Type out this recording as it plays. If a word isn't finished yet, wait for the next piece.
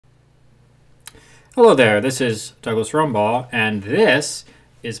Hello there, this is Douglas Rumbaugh, and this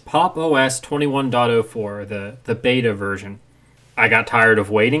is Pop! OS 21.04, the beta version. I got tired of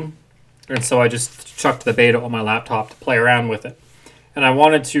waiting, and so I just chucked the beta on my laptop to play around with it. And I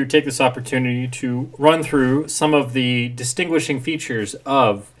wanted to take this opportunity to run through some of the distinguishing features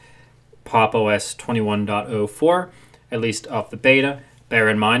of Pop! OS 21.04, at least of the beta. Bear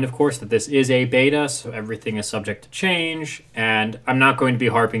in mind, of course, that this is a beta, so everything is subject to change, and I'm not going to be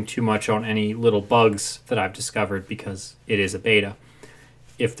harping too much on any little bugs that I've discovered because it is a beta.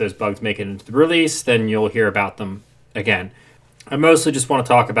 If those bugs make it into the release, then you'll hear about them again. I mostly just want to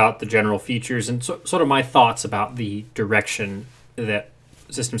talk about the general features and sort of my thoughts about the direction that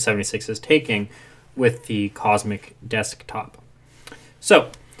System 76 is taking with the Cosmic desktop.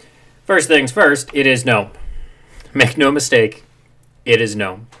 So, first things first, it is GNOME. Make no mistake, it is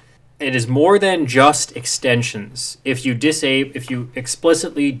GNOME. It is more than just extensions. If you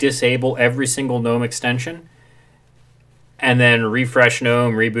explicitly disable every single GNOME extension and then refresh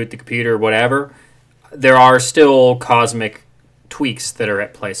GNOME, reboot the computer, whatever, there are still Cosmic tweaks that are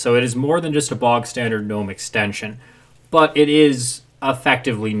at play. So it is more than just a bog standard GNOME extension, but it is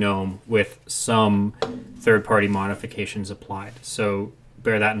effectively GNOME with some third-party modifications applied. So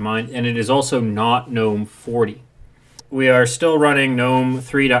bear that in mind. And it is also not GNOME 40. We are still running GNOME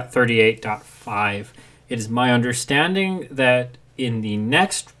 3.38.5. It is my understanding that in the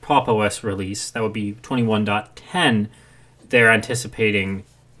next Pop! OS release, that would be 21.10, they're anticipating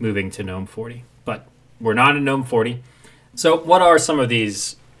moving to GNOME 40. But we're not in GNOME 40. So what are some of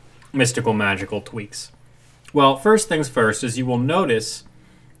these mystical, magical tweaks? Well, first things first is you will notice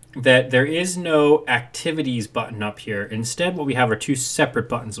that there is no Activities button up here. Instead, what we have are two separate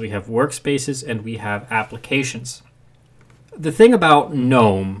buttons. We have Workspaces and we have Applications. The thing about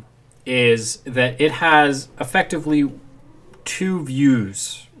GNOME is that it has effectively two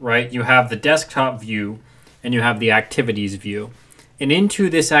views, right? You have the desktop view and you have the activities view. And into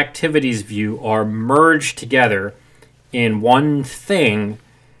this activities view are merged together in one thing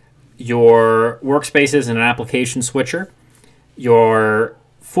your workspaces and an application switcher, your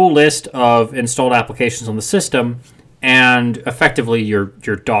full list of installed applications on the system, and effectively your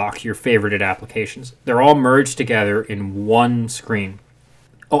dock, your favorited applications. They're all merged together in one screen.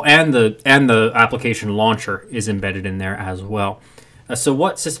 Oh, and the application launcher is embedded in there as well. So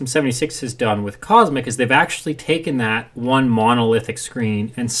what System 76 has done with Cosmic is they've actually taken that one monolithic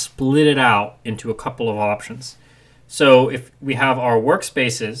screen and split it out into a couple of options. So if we have our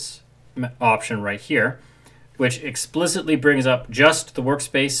Workspaces option right here, which explicitly brings up just the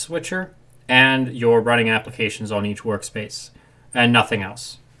workspace switcher and your running applications on each workspace, and nothing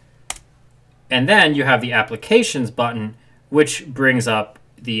else. And then you have the Applications button, which brings up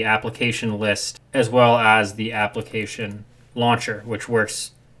the application list as well as the application launcher, which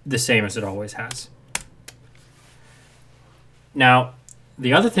works the same as it always has. Now,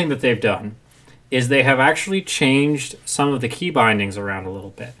 the other thing that they've done is they have actually changed some of the key bindings around a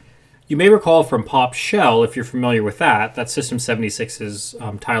little bit. You may recall from Pop Shell, if you're familiar with that, that's System 76's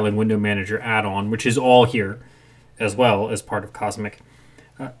Tile and Window Manager add-on, which is all here as well as part of Cosmic.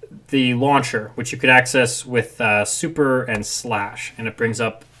 The launcher, which you could access with super and slash, and it brings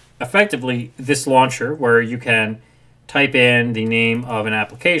up effectively this launcher where you can type in the name of an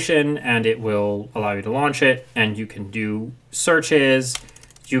application and it will allow you to launch it, and you can do searches,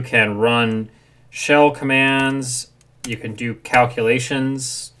 you can run shell commands, you can do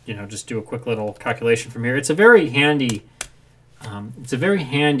calculations, just do a quick little calculation from here. It's a very handy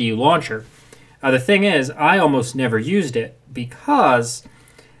launcher. The thing is, I almost never used it because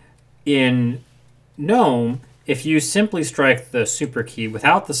in GNOME, if you simply strike the super key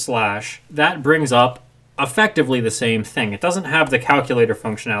without the slash, that brings up effectively the same thing. It doesn't have the calculator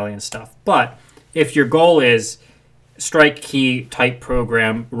functionality and stuff, but if your goal is strike key, type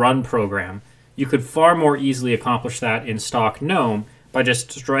program, run program, you could far more easily accomplish that in stock GNOME by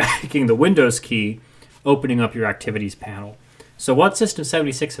just striking the Windows key, opening up your Activities panel. So what System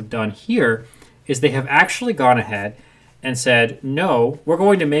 76 have done here is they have actually gone ahead and said, no, we're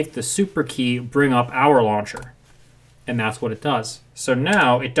going to make the super key bring up our launcher. And that's what it does. So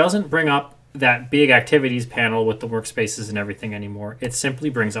now it doesn't bring up that big Activities panel with the workspaces and everything anymore. It simply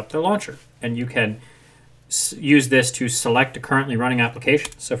brings up the launcher. And you can use this to select a currently running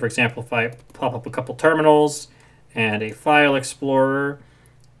application. So for example, if I pop up a couple terminals and a file explorer,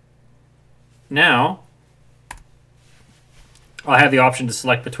 now I'll have the option to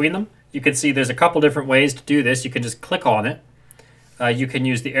select between them. You can see there's a couple different ways to do this. You can just click on it. You can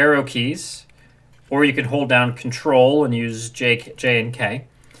use the arrow keys, or you can hold down Control and use J and K.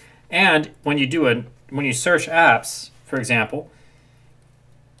 And when you search apps, for example,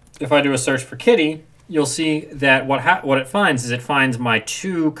 if I do a search for Kitty, you'll see that what it finds is it finds my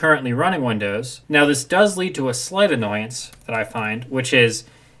 2 currently running windows. Now this does lead to a slight annoyance that I find, which is,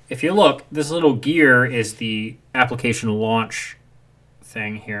 if you look, this little gear is the application launch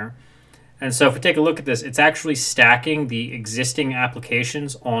thing here. And so if we take a look at this, it's actually stacking the existing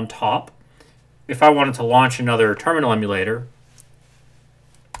applications on top. If I wanted to launch another terminal emulator,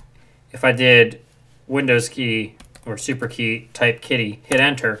 if I did Windows key or super key type Kitty, hit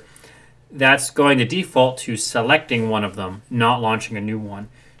enter, that's going to default to selecting one of them, not launching a new one.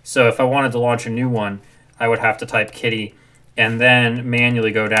 So if I wanted to launch a new one, I would have to type Kitty and then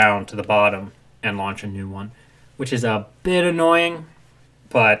manually go down to the bottom and launch a new one, which is a bit annoying,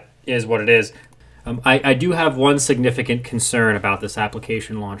 but is what it is. I do have one significant concern about this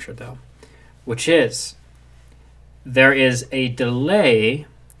application launcher, though, which is there is a delay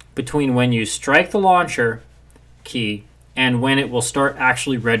between when you strike the launcher key and when it will start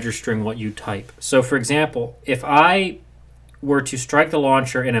actually registering what you type. So for example, if I were to strike the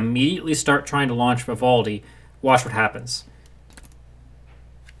launcher and immediately start trying to launch Vivaldi, watch what happens.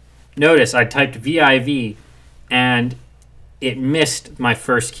 Notice I typed VIV and it missed my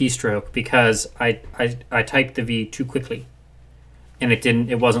first keystroke because I typed the V too quickly and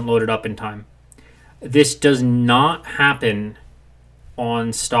it wasn't loaded up in time. This does not happen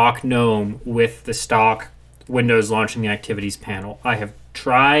on stock GNOME with the stock Windows launching the activities panel. I have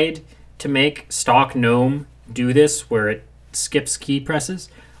tried to make stock GNOME do this where it skips key presses.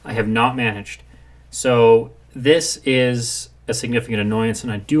 I have not managed. So this is a significant annoyance,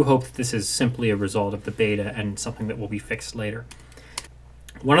 and I do hope that this is simply a result of the beta and something that will be fixed later.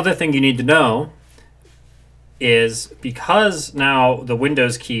 One other thing you need to know is because now the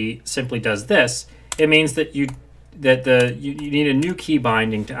Windows key simply does this, it means that you need a new key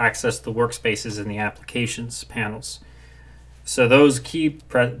binding to access the workspaces in the applications panels. So those key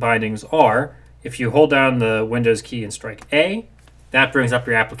bindings are, if you hold down the Windows key and strike A, that brings up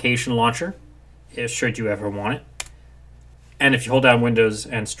your application launcher, should you ever want it. And if you hold down Windows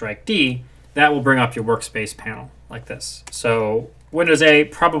and strike D, that will bring up your workspace panel like this. So Windows A,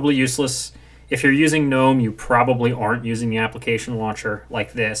 probably useless. If you're using GNOME, you probably aren't using the application launcher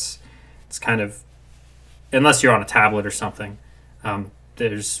like this. It's kind of, unless you're on a tablet or something, I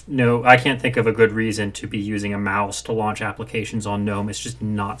can't think of a good reason to be using a mouse to launch applications on GNOME. It's just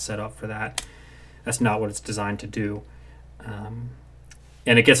not set up for that. That's not what it's designed to do. And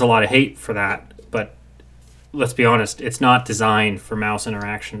it gets a lot of hate for that, but let's be honest, it's not designed for mouse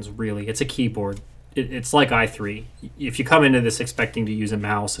interactions, really. It's a keyboard. It's like i3. If you come into this expecting to use a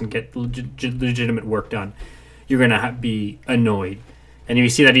mouse and get legitimate work done, you're going to be annoyed. And you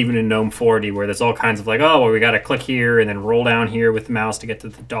see that even in GNOME 40, where there's all kinds of like, oh, well, we got to click here and then roll down here with the mouse to get to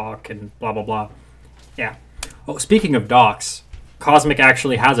the dock and blah, blah, blah. Yeah. Oh, speaking of docks, Cosmic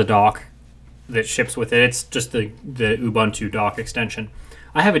actually has a dock that ships with it. It's just the Ubuntu dock extension.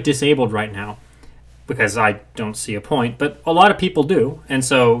 I have it disabled right now because I don't see a point, but a lot of people do. And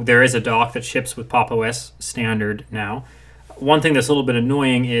so there is a dock that ships with Pop! OS standard now. One thing that's a little bit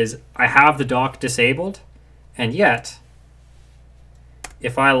annoying is I have the dock disabled, and yet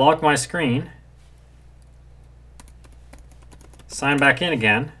if I lock my screen, sign back in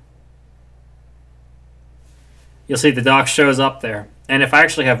again, you'll see the dock shows up there. And if I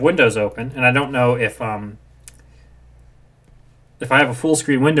actually have Windows open, and I don't know if I have a full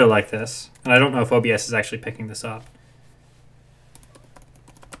screen window like this, and I don't know if OBS is actually picking this up.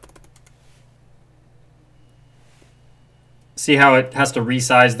 See how it has to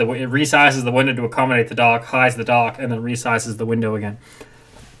resize it resizes the window to accommodate the dock, hides the dock, and then resizes the window again.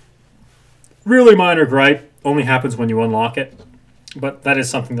 Really minor gripe, only happens when you unlock it, but that is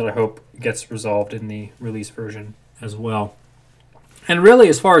something that I hope gets resolved in the release version as well. And really,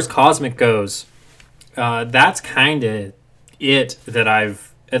 as far as Cosmic goes, that's kind of it that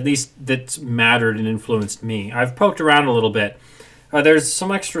that's mattered and influenced me. I've poked around a little bit. There's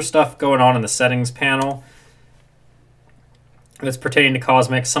some extra stuff going on in the settings panel that's pertaining to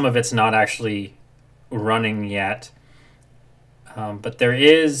Cosmic. Some of it's not actually running yet. But there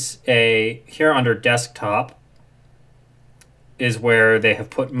is here under desktop is where they have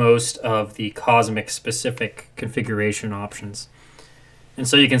put most of the Cosmic specific configuration options. And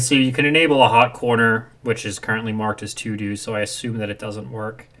so you can see you can enable a hot corner, which is currently marked as to do, so I assume that it doesn't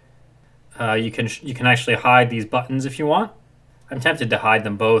work. You can actually hide these buttons if you want. I'm tempted to hide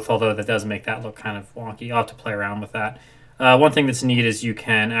them both, although that does make that look kind of wonky. I'll have to play around with that. One thing that's neat is you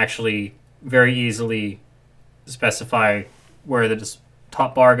can actually very easily specify where the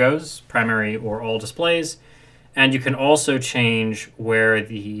top bar goes, primary or all displays, and you can also change where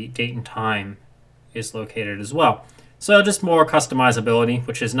the date and time is located as well. So just more customizability,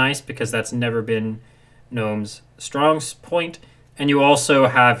 which is nice because that's never been GNOME's strong point. And you also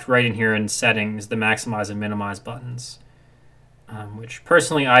have right in here in settings the maximize and minimize buttons, which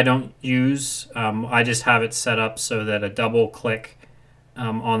personally I don't use. I just have it set up so that a double click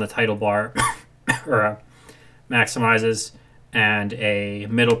on the title bar or maximizes and a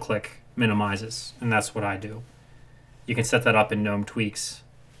middle click minimizes, and that's what I do. You can set that up in GNOME Tweaks.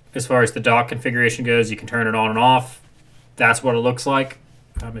 As far as the dock configuration goes, you can turn it on and off. That's what it looks like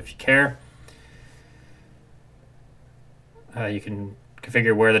if you care. You can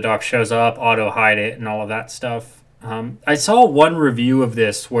configure where the dock shows up, auto hide it, and all of that stuff. I saw one review of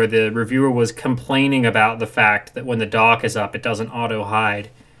this where the reviewer was complaining about the fact that when the dock is up, it doesn't auto hide.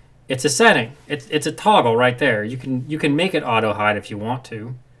 It's a setting. It's a toggle right there. You can make it auto hide if you want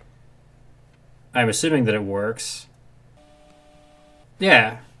to. I'm assuming that it works.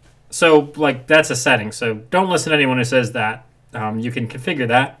 Yeah. So like that's a setting. So don't listen to anyone who says that. You can configure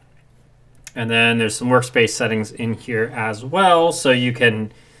that. And then there's some workspace settings in here as well. So you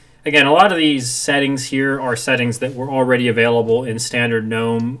can, again, a lot of these settings here are settings that were already available in standard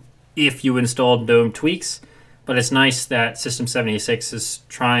GNOME if you installed GNOME Tweaks. But it's nice that System 76 is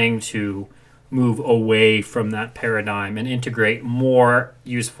trying to move away from that paradigm and integrate more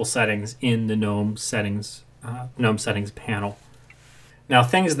useful settings in the GNOME settings panel. Now,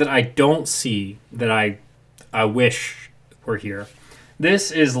 things that I don't see that I wish were here.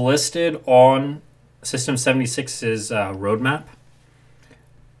 This is listed on System 76's roadmap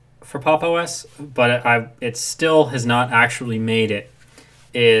for Pop! OS, but it still has not actually made it.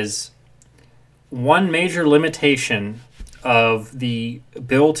 Is one major limitation of the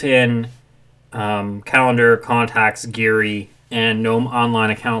built-in calendar, contacts, Geary, and GNOME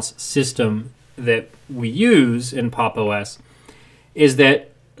Online Accounts system that we use in Pop! OS is that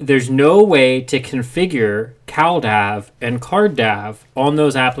there's no way to configure CalDAV and CardDAV on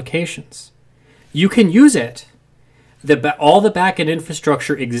those applications. You can use it. All the backend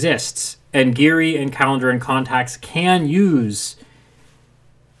infrastructure exists, and Geary and Calendar and Contacts can use,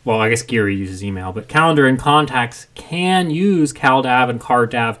 well, I guess Geary uses email, but Calendar and Contacts can use CalDAV and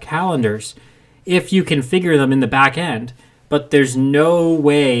CardDAV calendars if you configure them in the backend. But there's no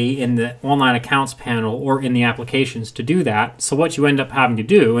way in the online accounts panel or in the applications to do that. So what you end up having to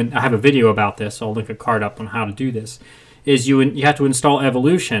do, and I have a video about this, so I'll link a card up on how to do this, is you have to install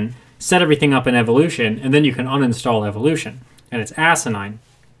Evolution, set everything up in Evolution, and then you can uninstall Evolution. And it's asinine.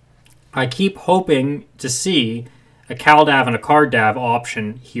 I keep hoping to see a CalDAV and a CardDAV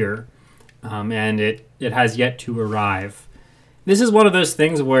option here, and it has yet to arrive. This is one of those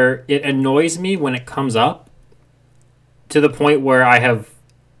things where it annoys me when it comes up, to the point where I have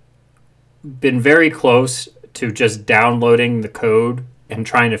been very close to just downloading the code and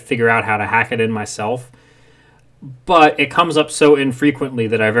trying to figure out how to hack it in myself. But it comes up so infrequently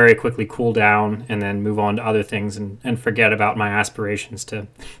that I very quickly cool down and then move on to other things and forget about my aspirations to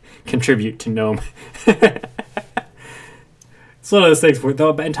contribute to GNOME. It's one of those things where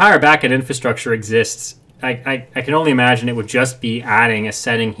the entire backend infrastructure exists. I can only imagine it would just be adding a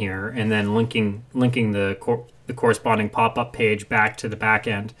setting here and then linking the corresponding pop-up page back to the back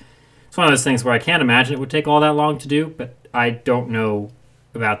end. It's one of those things where I can't imagine it would take all that long to do, but I don't know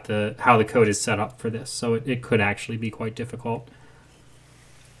about how the code is set up for this, so it could actually be quite difficult.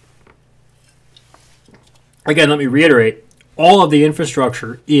 Again, let me reiterate, all of the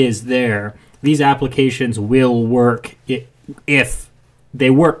infrastructure is there. These applications will work if they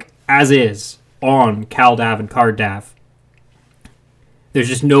work as is on CalDAV and CardDAV. There's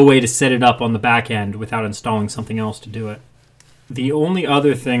just no way to set it up on the back end without installing something else to do it. The only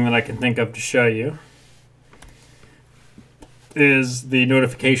other thing that I can think of to show you is the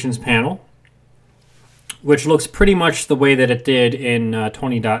notifications panel, which looks pretty much the way that it did in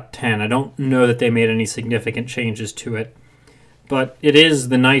 20.10. I don't know that they made any significant changes to it, but it is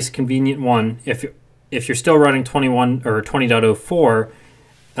the nice, convenient one. If you're still running 21 or 20.04,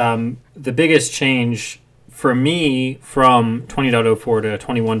 the biggest change for me from 20.04 to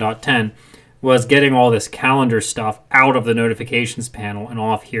 21.10 was getting all this calendar stuff out of the notifications panel and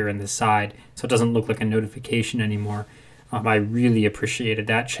off here in the side, so it doesn't look like a notification anymore. I really appreciated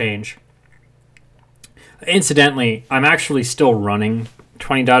that change. Incidentally, I'm actually still running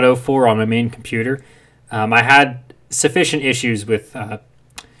 20.04 on my main computer. I had sufficient issues with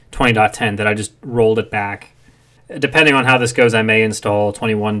 20.10 that I just rolled it back. Depending on how this goes, I may install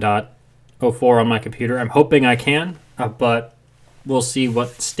 21.04 on my computer. I'm hoping I can, but we'll see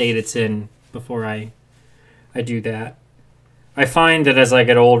what state it's in before I do that. I find that as I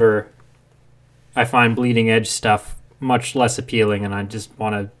get older, I find bleeding edge stuff much less appealing, and I just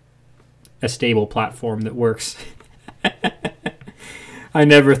want a stable platform that works. I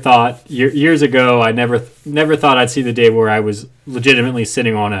never thought years ago. I never thought I'd see the day where I was legitimately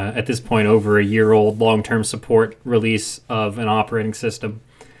sitting on at this point over a year old long-term support release of an operating system,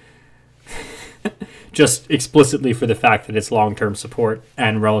 just explicitly for the fact that it's long-term support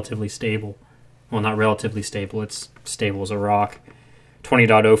and relatively stable. Well, not relatively stable. It's stable as a rock.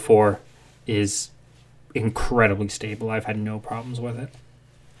 20.04 is incredibly stable. I've had no problems with it.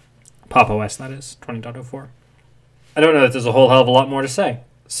 Pop! OS, that is 20.04. I don't know that there's a whole hell of a lot more to say.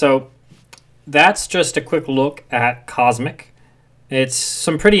 So that's just a quick look at Cosmic. It's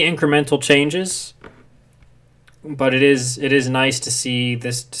some pretty incremental changes, but it is nice to see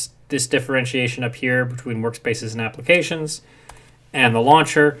this differentiation up here between workspaces and applications and the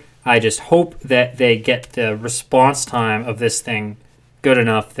launcher. I just hope that they get the response time of this thing good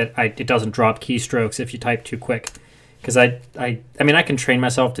enough that it doesn't drop keystrokes if you type too quick. Because I mean, I can train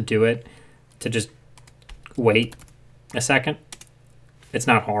myself to do it, to just wait a second. It's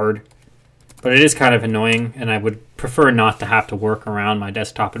not hard, but it is kind of annoying, and I would prefer not to have to work around my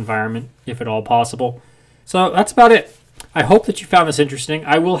desktop environment if at all possible. So that's about it. I hope that you found this interesting.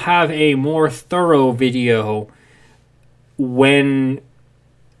 I will have a more thorough video when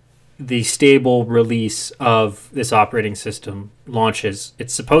the stable release of this operating system launches.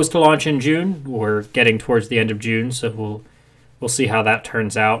 It's supposed to launch in June. We're getting towards the end of June, so we'll see how that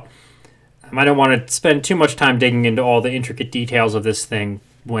turns out. I don't want to spend too much time digging into all the intricate details of this thing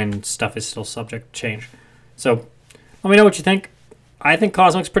when stuff is still subject to change. So let me know what you think. I think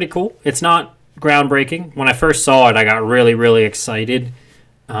Cosmic's pretty cool. It's not groundbreaking. When I first saw it, I got really, really excited.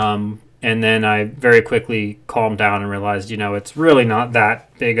 And then I very quickly calmed down and realized, you know, it's really not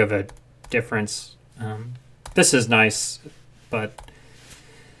that big of a difference. This is nice, but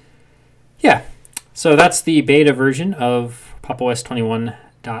yeah. So that's the beta version of Pop! OS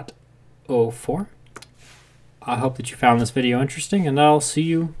 21.04. I hope that you found this video interesting, and I'll see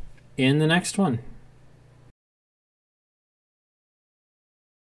you in the next one.